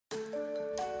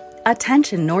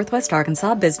Attention Northwest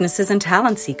Arkansas businesses and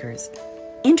talent seekers.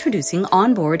 Introducing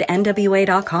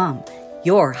OnboardNWA.com,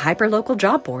 your hyperlocal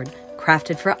job board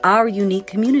crafted for our unique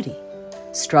community.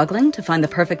 Struggling to find the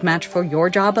perfect match for your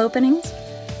job openings?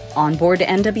 Onboard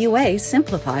NWA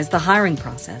simplifies the hiring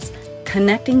process,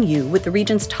 connecting you with the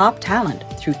region's top talent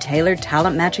through tailored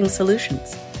talent matching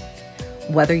solutions.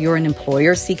 Whether you're an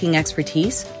employer seeking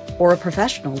expertise or a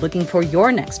professional looking for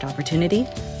your next opportunity,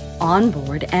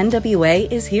 Onboard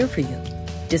NWA is here for you.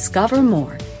 Discover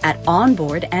more at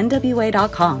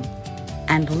onboardnwa.com,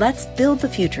 and let's build the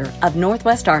future of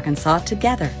Northwest Arkansas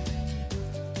together.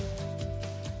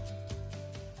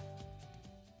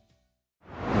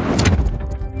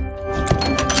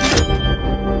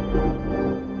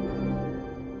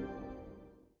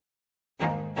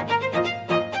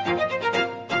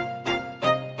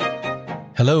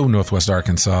 Hello, Northwest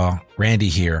Arkansas. Randy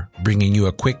here, bringing you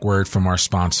a quick word from our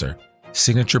sponsor,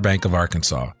 Signature Bank of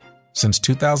Arkansas. Since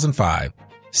 2005,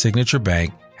 Signature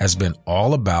Bank has been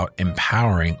all about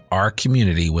empowering our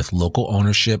community with local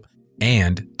ownership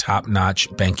and top-notch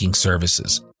banking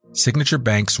services. Signature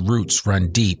Bank's roots run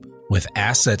deep with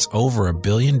assets over $1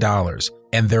 billion,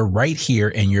 and they're right here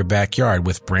in your backyard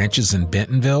with branches in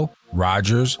Bentonville,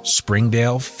 Rogers,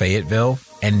 Springdale, Fayetteville,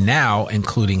 and now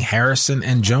including Harrison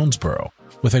and Jonesboro.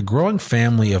 With a growing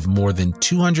family of more than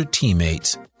 200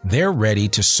 teammates, they're ready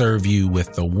to serve you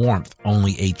with the warmth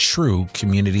only a true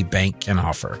community bank can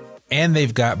offer. And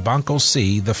they've got Banco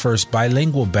C, the first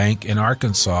bilingual bank in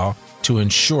Arkansas, to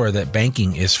ensure that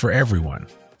banking is for everyone.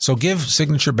 So give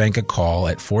Signature Bank a call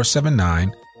at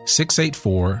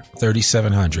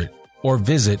 479-684-3700 or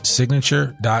visit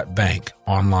signature.bank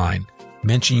online.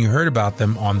 Mention you heard about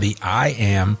them on the I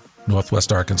Am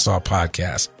Northwest Arkansas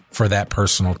podcast for that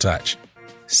personal touch.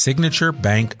 Signature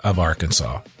Bank of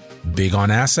Arkansas. Big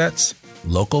on assets,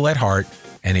 local at heart,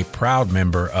 and a proud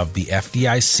member of the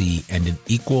FDIC and an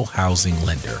equal housing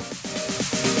lender.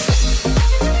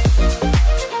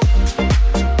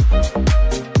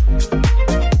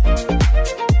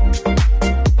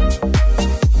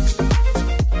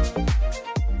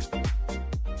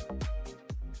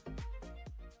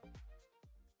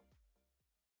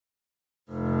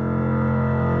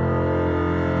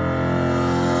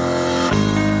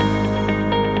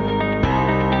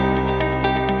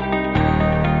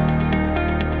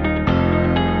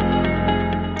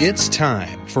 It's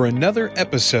time for another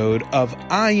episode of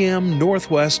I Am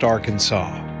Northwest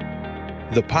Arkansas,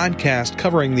 the podcast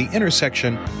covering the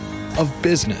intersection of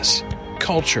business,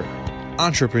 culture,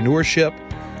 entrepreneurship,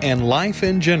 and life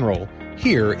in general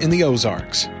here in the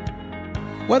Ozarks.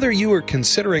 Whether you are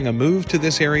considering a move to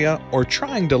this area or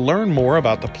trying to learn more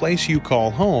about the place you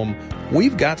call home,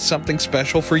 we've got something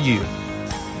special for you.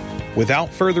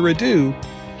 Without further ado,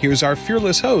 here's our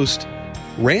fearless host,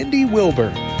 Randy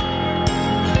Wilburn.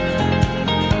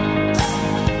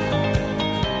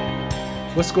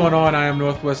 What's going on? I am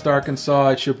Northwest Arkansas.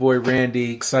 It's your boy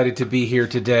Randy. Excited to be here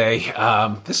today.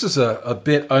 This is a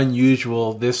bit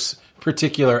unusual, this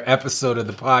particular episode of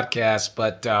the podcast,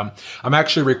 but I'm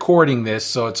actually recording this,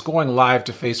 so it's going live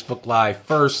to Facebook Live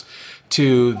first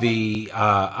to the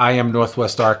I Am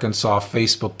Northwest Arkansas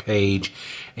Facebook page,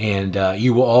 and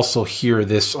you will also hear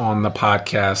this on the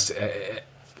podcast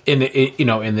in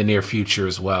the near future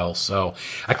as well. So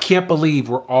I can't believe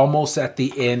we're almost at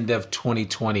the end of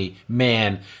 2020.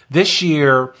 Man, this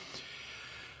year,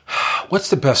 what's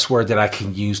the best word that I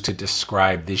can use to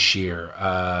describe this year?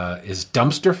 Is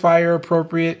dumpster fire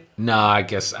appropriate? No, I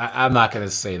guess I'm not going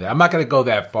to say that. I'm not going to go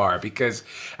that far because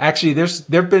actually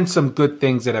there've been some good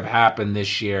things that have happened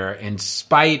this year in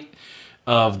spite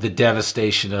of the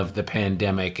devastation of the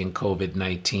pandemic and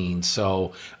COVID-19.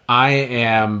 So I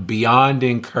am beyond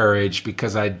encouraged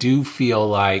because I do feel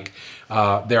like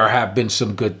there have been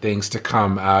some good things to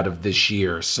come out of this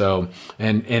year. So,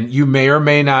 and you may or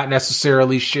may not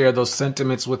necessarily share those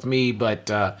sentiments with me,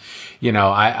 but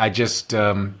I just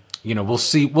we'll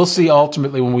see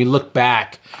ultimately when we look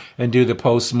back and do the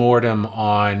postmortem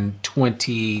on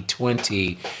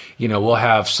 2020, we'll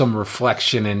have some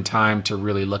reflection and time to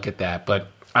really look at that, but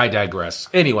I digress.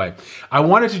 Anyway, I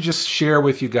wanted to just share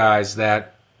with you guys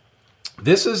that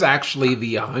this is actually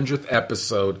the 100th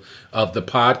episode of the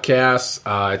podcast.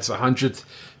 It's the 100th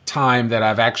time that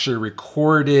I've actually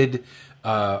recorded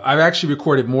I've actually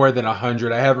recorded more than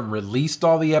 100. I haven't released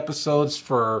all the episodes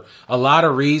for a lot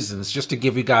of reasons. Just to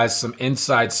give you guys some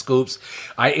inside scoops,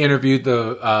 I interviewed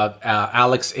the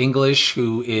Alex English,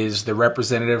 who is the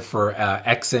representative for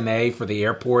XNA for the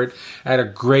airport. I had a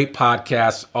great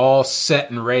podcast, all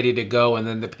set and ready to go, and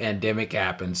then the pandemic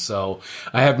happened. So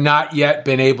I have not yet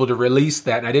been able to release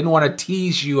that, and I didn't want to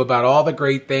tease you about all the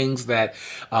great things that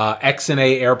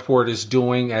XNA Airport is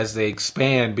doing as they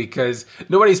expand, because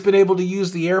nobody's been able to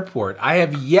use the airport. I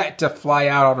have yet to fly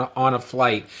out on a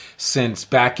flight since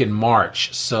back in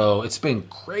March. So it's been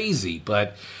crazy,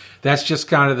 but that's just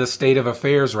kind of the state of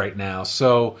affairs right now.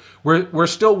 So we're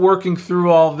still working through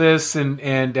all this, and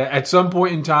at some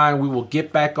point in time, we will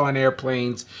get back on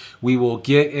airplanes. We will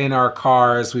get in our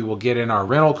cars. We will get in our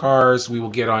rental cars. We will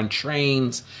get on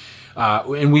trains,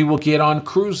 and we will get on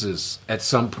cruises at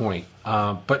some point.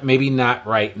 But maybe not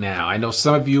right now. I know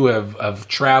some of you have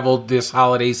traveled this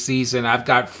holiday season. I've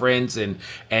got friends in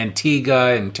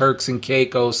Antigua and Turks and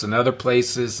Caicos and other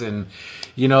places, and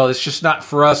it's just not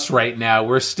for us right now.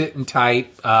 We're sitting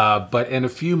tight, but in a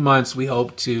few months we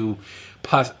hope to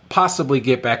possibly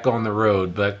get back on the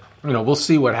road. But we'll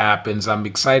see what happens. I'm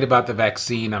excited about the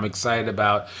vaccine. I'm excited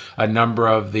about a number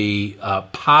of the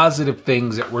positive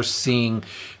things that we're seeing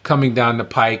coming down the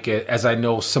pike, as I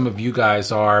know some of you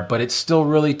guys are, but it's still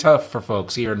really tough for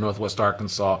folks here in Northwest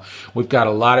Arkansas. We've got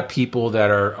a lot of people that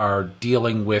are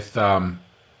dealing with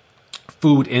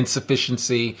food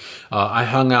insufficiency. I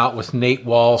hung out with Nate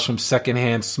Walls from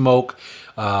Secondhand Smoke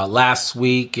last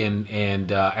week,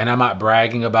 and I'm not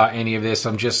bragging about any of this.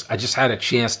 I just had a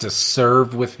chance to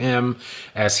serve with him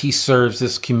as he serves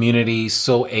this community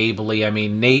so ably. I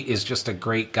mean, Nate is just a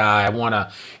great guy. I want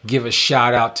to give a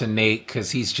shout out to Nate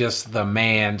because he's just the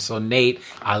man. So Nate,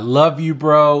 I love you,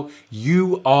 bro.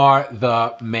 You are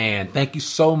the man. Thank you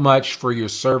so much for your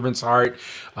servant's heart,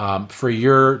 for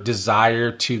your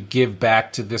desire to give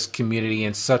back to this community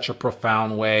in such a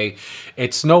profound way.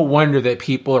 It's no wonder that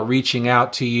people are reaching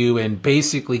out to you and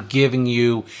basically giving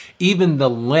you even the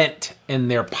lint in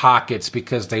their pockets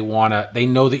because they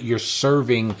know that you're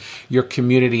serving your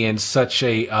community in such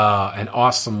an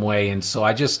awesome way. And so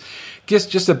I just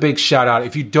a big shout out.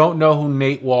 If you don't know who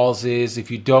Nate Walls is,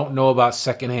 if you don't know about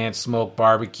Secondhand Smoke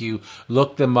Barbecue,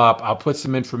 look them up. I'll put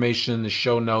some information in the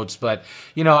show notes. But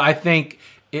I think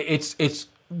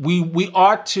we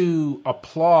ought to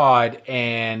applaud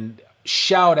and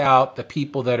shout out the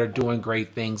people that are doing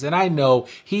great things. And I know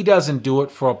he doesn't do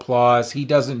it for applause. He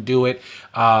doesn't do it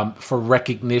for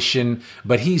recognition,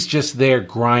 but he's just there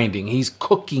grinding. He's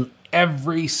cooking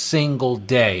every single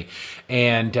day.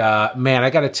 And man, I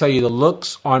got to tell you, the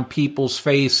looks on people's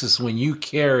faces when you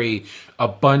carry a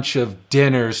bunch of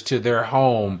dinners to their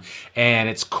home and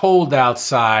it's cold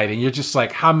outside and you're just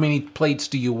like, how many plates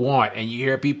do you want? And you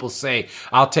hear people say,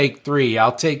 I'll take 3,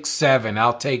 I'll take 7,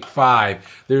 I'll take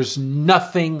 5. There's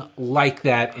nothing like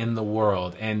that in the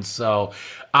world. And so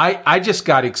I just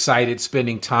got excited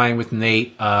spending time with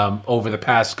Nate over the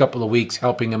past couple of weeks,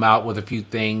 helping him out with a few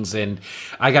things. And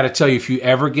I got to tell you, if you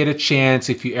ever get a chance,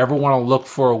 if you ever want to look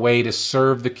for a way to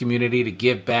serve the community, to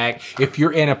give back, if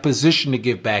you're in a position to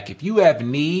give back, if you have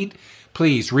need,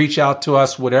 please reach out to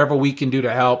us, whatever we can do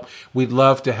to help. We'd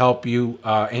love to help you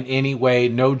in any way.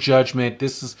 No judgment.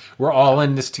 We're all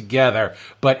in this together.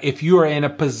 But if you are in a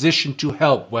position to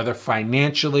help, whether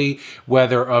financially,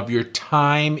 whether of your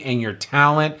time and your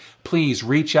talent, please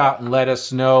reach out and let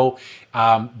us know.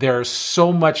 There's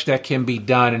so much that can be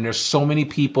done, and there's so many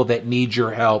people that need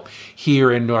your help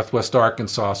here in Northwest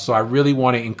Arkansas. So I really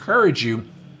want to encourage you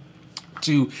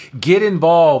to get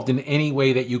involved in any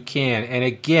way that you can. And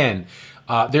again,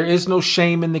 there is no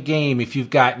shame in the game if you've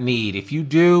got need. If you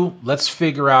do, let's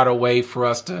figure out a way for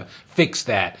us to fix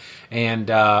that.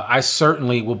 And I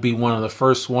certainly will be one of the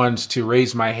first ones to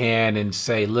raise my hand and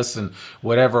say, listen,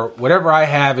 whatever I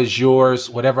have is yours.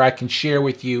 Whatever I can share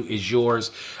with you is yours,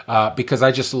 because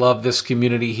I just love this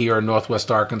community here in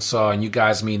Northwest Arkansas, and you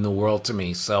guys mean the world to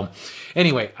me. So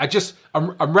anyway,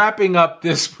 I'm wrapping up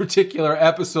this particular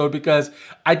episode because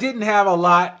I didn't have a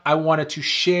lot I wanted to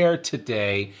share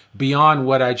today beyond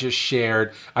what I just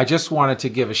shared. I just wanted to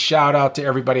give a shout out to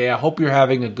everybody. I hope you're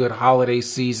having a good holiday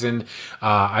season.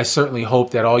 I certainly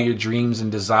hope that all your dreams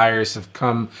and desires have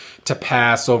come to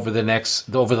pass over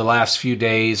the last few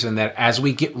days, and that as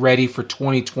we get ready for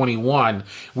 2021,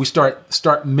 we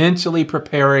start mentally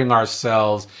preparing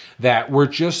ourselves that we're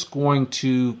just going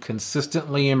to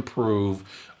consistently improve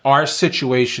our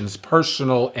situations,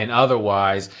 personal and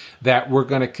otherwise, that we're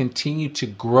going to continue to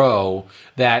grow,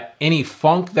 that any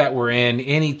funk that we're in,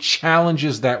 any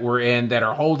challenges that we're in that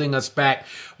are holding us back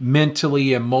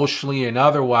mentally, emotionally, and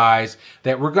otherwise,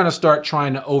 that we're going to start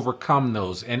trying to overcome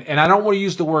those. And I don't want to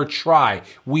use the word try.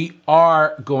 We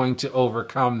are going to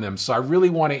overcome them. So I really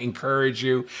want to encourage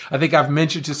you. I think I've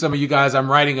mentioned to some of you guys, I'm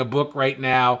writing a book right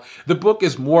now. The book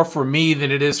is more for me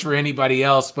than it is for anybody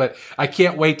else, but I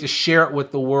can't wait to share it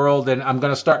with the world. And I'm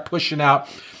going to start pushing out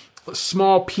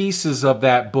small pieces of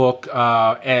that book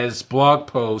as blog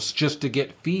posts just to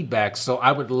get feedback. So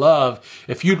I would love,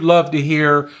 if you'd love to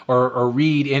hear or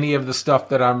read any of the stuff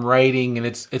that I'm writing, and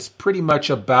it's pretty much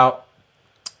about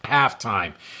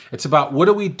halftime. It's about what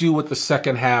do we do with the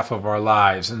second half of our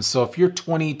lives. And so if you're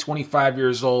 20, 25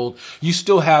 years old, you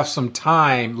still have some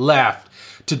time left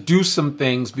to do some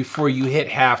things before you hit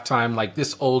halftime like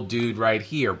this old dude right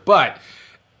here. But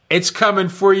it's coming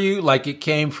for you like it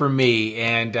came for me.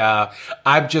 And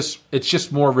it's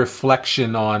just more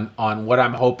reflection on what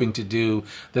I'm hoping to do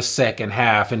the second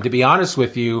half. And to be honest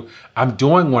with you, I'm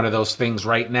doing one of those things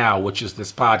right now, which is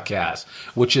this podcast,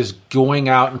 which is going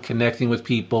out and connecting with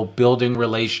people, building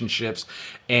relationships,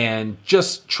 and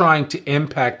just trying to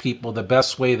impact people the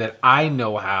best way that I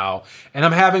know how. And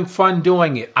I'm having fun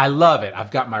doing it. I love it.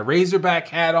 I've got my Razorback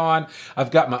hat on.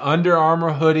 I've got my Under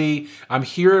Armour hoodie. I'm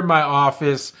here in my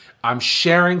office. I'm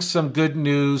sharing some good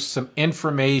news, some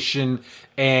information,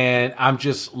 and I'm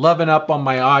just loving up on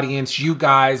my audience, you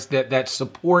guys that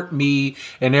support me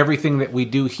and everything that we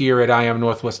do here at I Am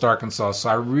Northwest Arkansas. So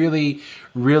I really,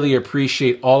 really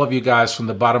appreciate all of you guys from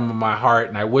the bottom of my heart,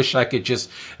 and I wish I could just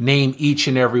name each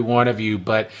and every one of you,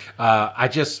 but I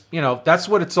just, that's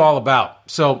what it's all about.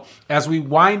 So as we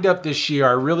wind up this year,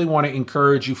 I really want to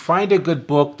encourage you, find a good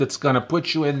book that's going to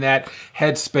put you in that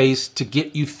headspace to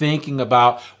get you thinking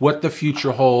about what the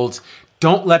future holds.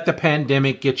 Don't let the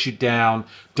pandemic get you down.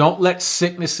 Don't let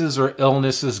sicknesses or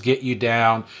illnesses get you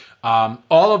down.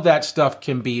 All of that stuff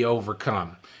can be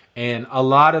overcome. And a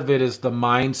lot of it is the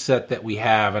mindset that we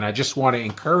have. And I just want to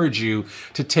encourage you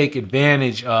to take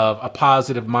advantage of a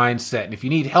positive mindset. And if you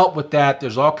need help with that,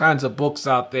 there's all kinds of books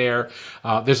out there.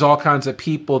 There's all kinds of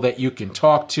people that you can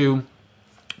talk to.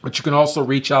 But you can also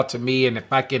reach out to me, and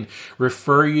if I can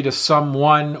refer you to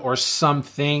someone or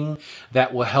something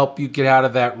that will help you get out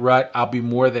of that rut, I'll be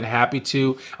more than happy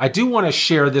to. I do want to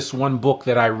share this one book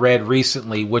that I read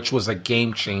recently, which was a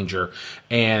game changer.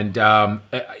 And, there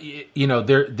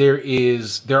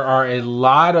are a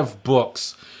lot of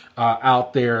books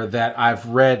out there that I've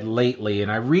read lately,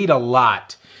 and I read a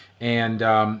lot.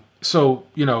 And so,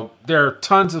 there are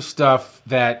tons of stuff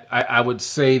that I would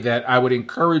say that I would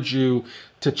encourage you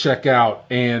to check out.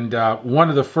 And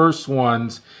one of the first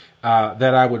ones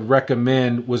that I would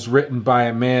recommend was written by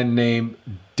a man named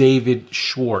David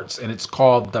Schwartz, and it's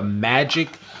called The Magic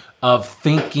of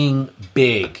Thinking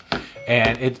Big.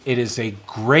 And it is a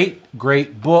great,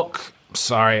 great book.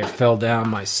 Sorry, I fell down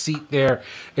my seat there.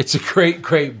 It's a great,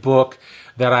 great book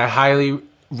that I highly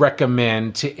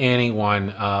recommend to anyone.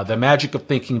 The Magic of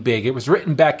Thinking Big. It was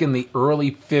written back in the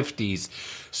early 50s.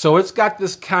 So it's got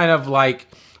this kind of like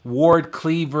Ward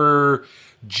Cleaver,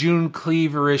 June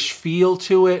Cleaver-ish feel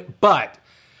to it, but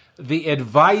the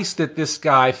advice that this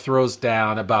guy throws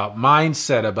down about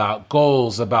mindset, about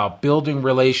goals, about building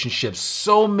relationships,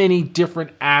 so many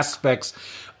different aspects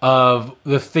of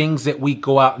the things that we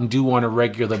go out and do on a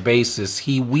regular basis.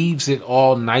 He weaves it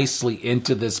all nicely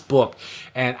into this book.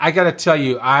 And I got to tell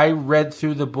you, I read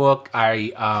through the book.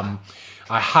 I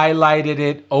highlighted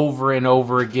it over and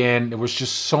over again. There was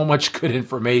just so much good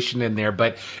information in there.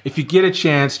 But if you get a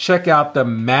chance, check out The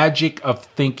Magic of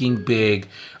Thinking Big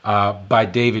by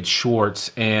David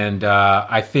Schwartz. And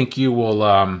I think you will,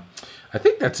 I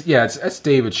think that's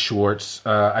David Schwartz.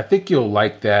 I think you'll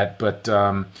like that. But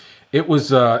it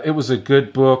was a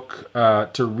good book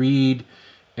to read.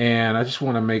 And I just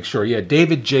want to make sure. Yeah,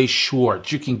 David J.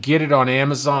 Schwartz. You can get it on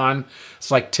Amazon.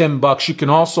 It's like $10. You can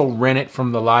also rent it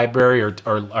from the library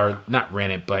or not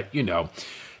rent it, but,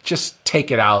 just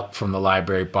take it out from the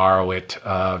library, borrow it.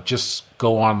 Just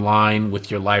go online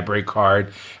with your library card.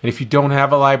 And if you don't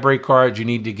have a library card, you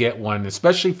need to get one,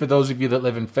 especially for those of you that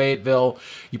live in Fayetteville.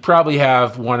 You probably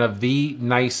have one of the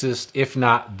nicest, if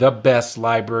not the best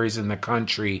libraries in the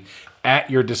country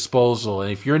at your disposal.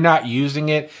 And if you're not using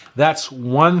it, that's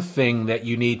one thing that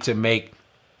you need to make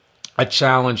a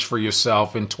challenge for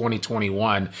yourself in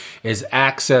 2021 is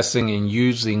accessing and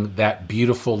using that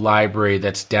beautiful library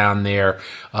that's down there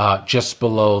just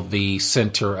below the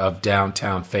center of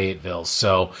downtown Fayetteville.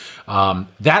 So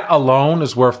that alone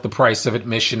is worth the price of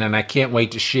admission, and I can't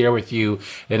wait to share with you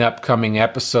an upcoming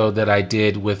episode that I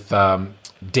did with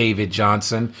David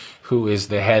Johnson, who is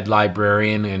the head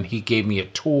librarian, and he gave me a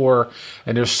tour,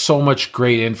 and there's so much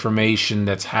great information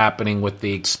that's happening with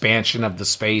the expansion of the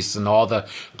space and all the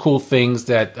cool things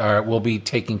that will be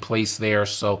taking place there.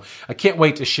 So I can't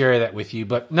wait to share that with you.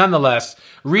 But nonetheless,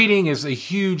 reading is a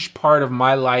huge part of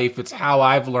my life. It's how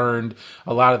I've learned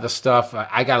a lot of the stuff.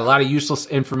 I got a lot of useless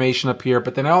information up here,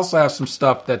 but then I also have some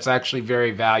stuff that's actually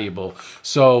very valuable.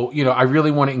 So, I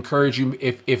really want to encourage you,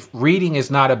 if reading is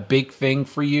not a big thing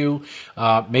for you,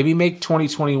 maybe make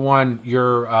 2021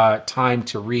 your time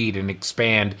to read and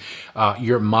expand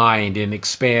your mind and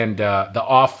expand the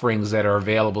offerings that are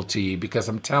available to you, because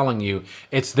I'm telling you,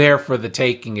 it's there for the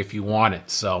taking if you want it.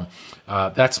 So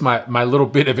that's my little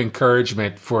bit of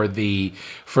encouragement for the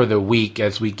week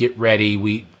as we get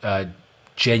ready.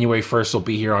 January 1st will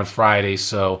be here on Friday.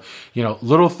 So,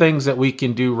 little things that we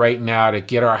can do right now to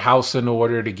get our house in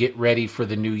order, to get ready for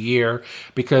the new year,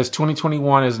 because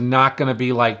 2021 is not going to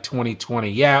be like 2020.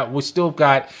 Yeah, we still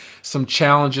got some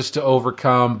challenges to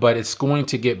overcome, but it's going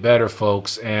to get better,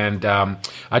 folks. And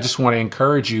I just want to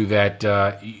encourage you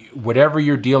that whatever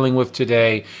you're dealing with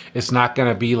today, it's not going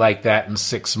to be like that in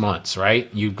 6 months, right?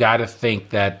 You've got to think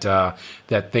that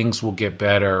that things will get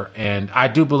better, and I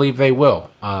do believe they will.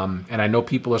 And I know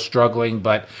people are struggling,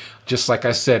 but just like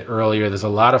I said earlier, there's a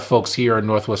lot of folks here in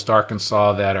Northwest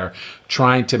Arkansas that are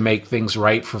trying to make things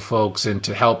right for folks and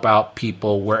to help out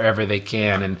people wherever they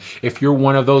can. And if you're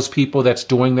one of those people that's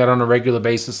doing that on a regular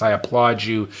basis, I applaud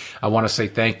you. I want to say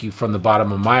thank you from the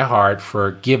bottom of my heart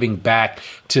for giving back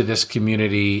to this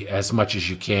community as much as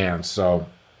you can. So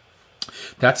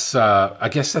that's, I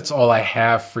guess that's all I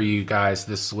have for you guys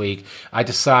this week. I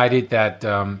decided that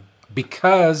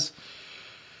because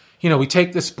we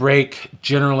take this break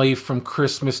generally from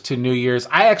Christmas to New Year's.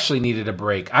 I actually needed a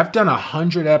break. I've done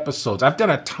 100 episodes. I've done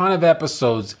a ton of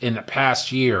episodes in the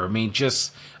past year.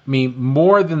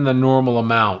 More than the normal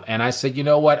amount. And I said, you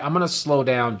know what? I'm going to slow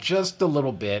down just a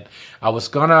little bit. I was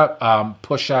going to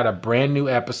push out a brand new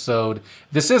episode.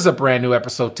 This is a brand new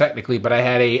episode technically, but I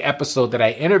had a episode that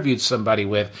I interviewed somebody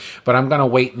with, but I'm going to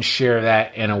wait and share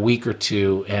that in a week or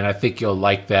two. And I think you'll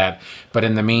like that. But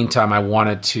in the meantime, I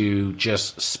wanted to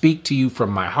just speak to you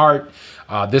from my heart.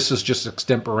 This is just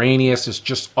extemporaneous. It's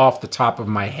just off the top of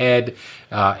my head.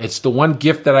 It's the one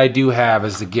gift that I do have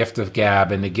is the gift of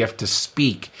gab and the gift to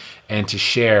speak and to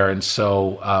share. And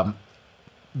so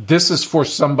this is for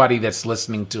somebody that's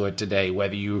listening to it today,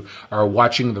 whether you are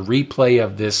watching the replay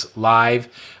of this live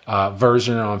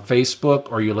version on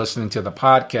Facebook or you're listening to the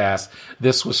podcast.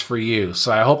 This was for you.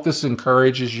 So I hope this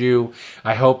encourages you.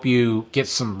 I hope you get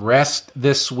some rest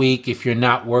this week if you're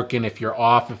not working, if you're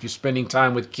off, if you're spending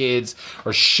time with kids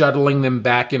or shuttling them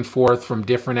back and forth from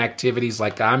different activities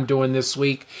like I'm doing this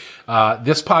week.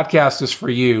 This podcast is for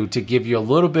you to give you a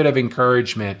little bit of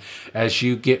encouragement as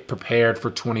you get prepared for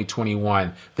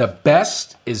 2021. The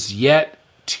best is yet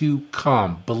to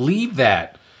come. Believe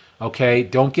that. Okay,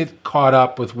 don't get caught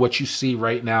up with what you see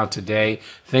right now today.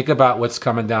 Think about what's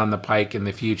coming down the pike in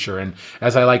the future. And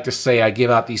as I like to say, I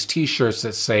give out these t-shirts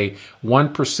that say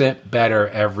 1% better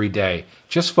every day.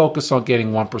 Just focus on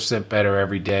getting 1% better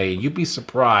every day, and you'd be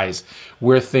surprised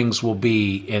where things will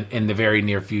be in the very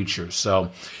near future.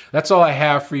 So that's all I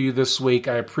have for you this week.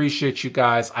 I appreciate you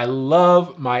guys. I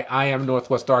love my I Am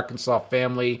Northwest Arkansas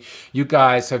family. You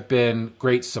guys have been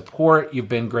great support. You've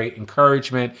been great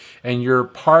encouragement, and you're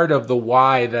part of the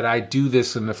why that I do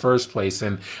this in the first place.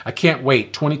 And I can't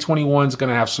wait. 2021 is going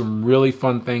to have some really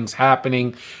fun things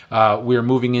happening. We're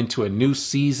moving into a new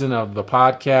season of the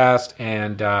podcast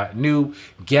and new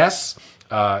guests,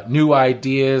 new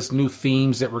ideas, new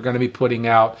themes that we're going to be putting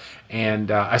out.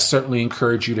 And I certainly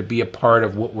encourage you to be a part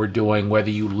of what we're doing, whether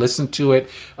you listen to it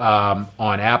on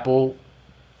Apple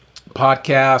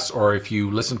Podcasts or if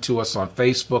you listen to us on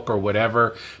Facebook or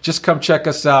whatever. Just come check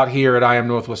us out here at I Am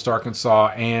Northwest Arkansas,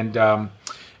 and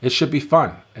it should be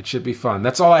fun. It should be fun.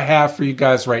 That's all I have for you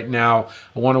guys right now.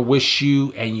 I want to wish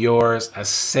you and yours a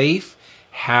safe,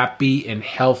 happy, and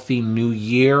healthy new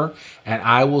year, and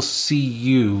I will see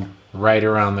you right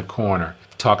around the corner.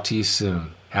 Talk to you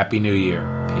soon. Happy New Year.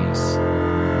 Peace.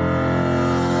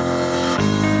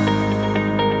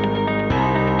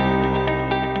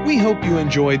 We hope you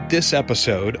enjoyed this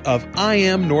episode of I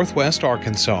Am Northwest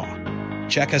Arkansas.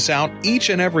 Check us out each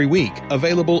and every week,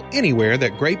 available anywhere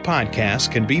that great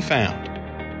podcasts can be found.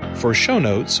 For show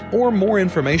notes or more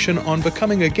information on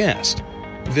becoming a guest,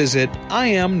 visit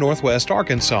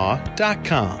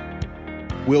IamNorthwestArkansas.com.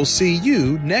 We'll see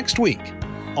you next week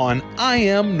on I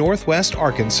Am Northwest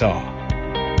Arkansas.